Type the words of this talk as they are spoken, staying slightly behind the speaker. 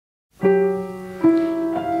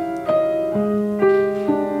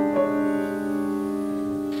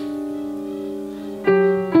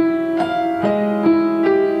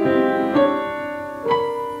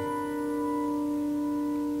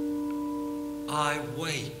I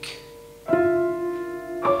wake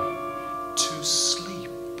to sleep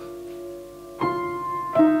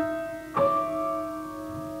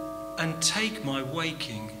and take my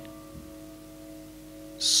waking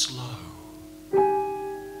slow.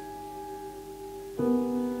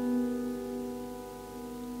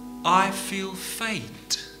 I feel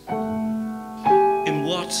fate in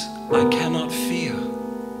what I cannot fear.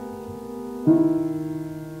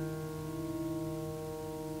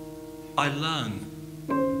 I learn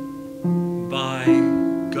by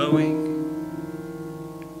going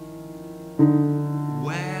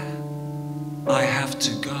where I have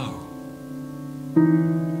to go.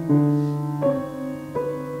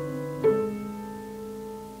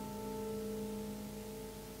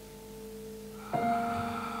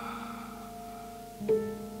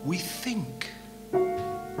 We think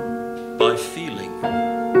by feeling.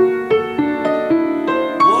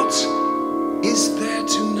 What is there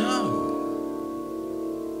to know?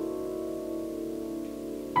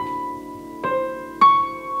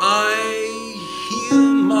 I hear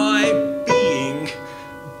my being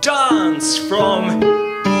dance from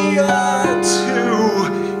ear to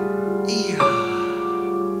ear.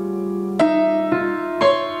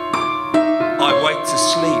 I wake to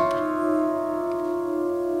sleep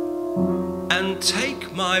and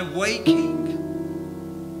take my waking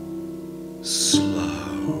slow.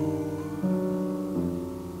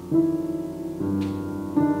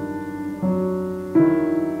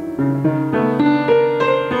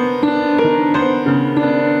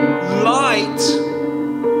 Light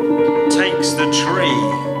takes the tree,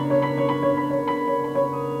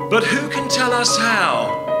 but who can tell us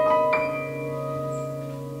how?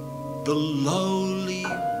 The lowly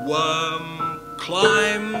worm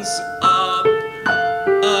climbs up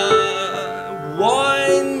a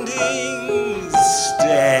winding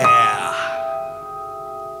stair.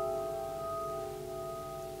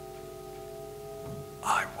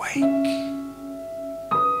 I wake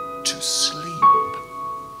to sleep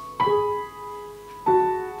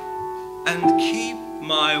and keep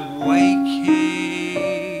my waking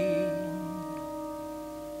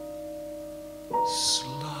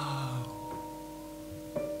slow.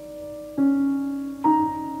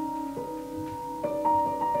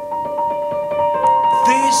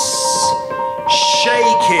 This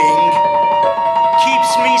shaking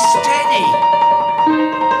keeps me steady.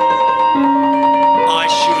 I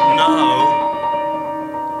should know.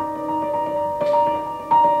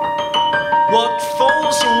 What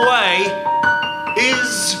falls away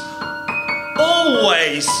is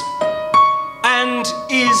always and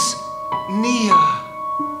is near.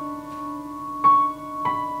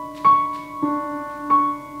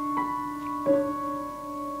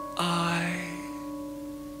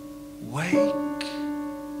 Wake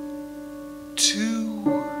to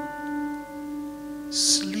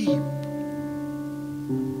sleep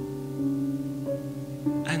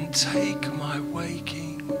and take my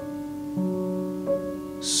waking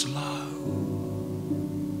slow.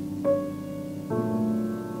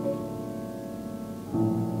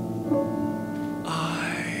 I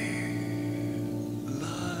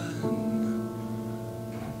learn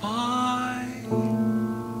by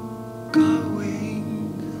going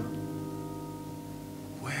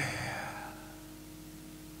where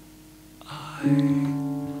I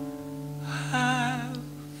have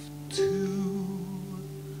to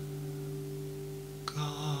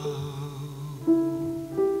go.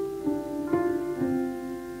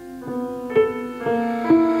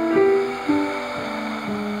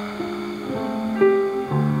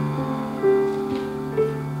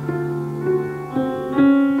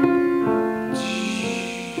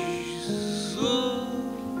 Jesus,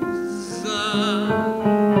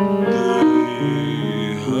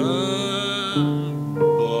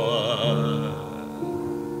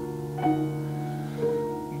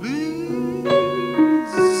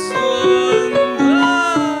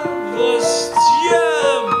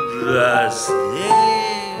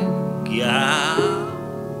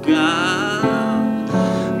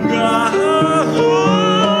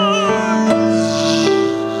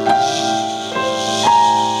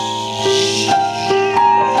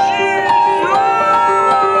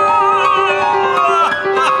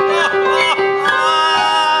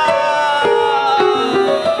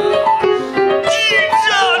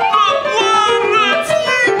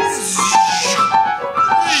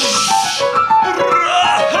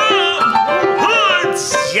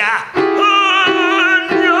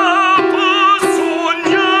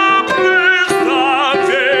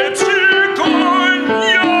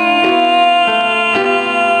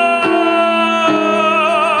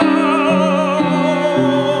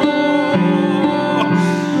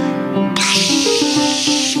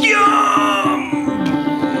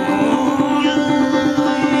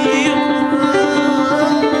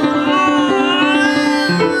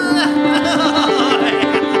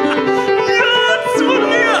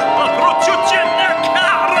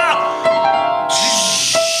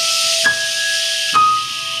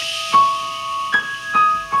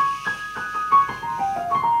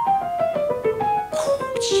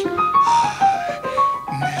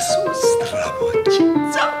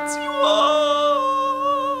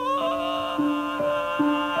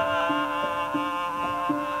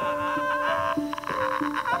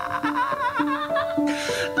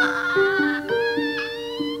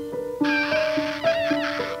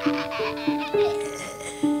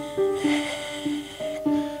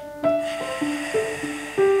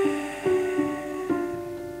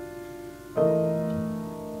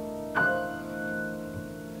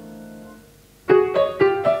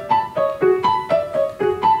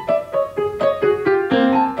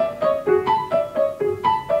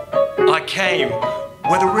 came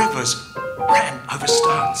where the rivers ran over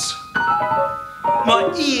stones.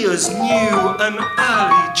 My ears knew an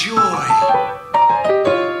early joy,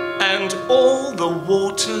 and all the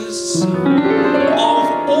waters of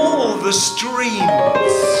all the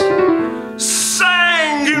streams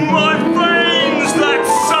sang in my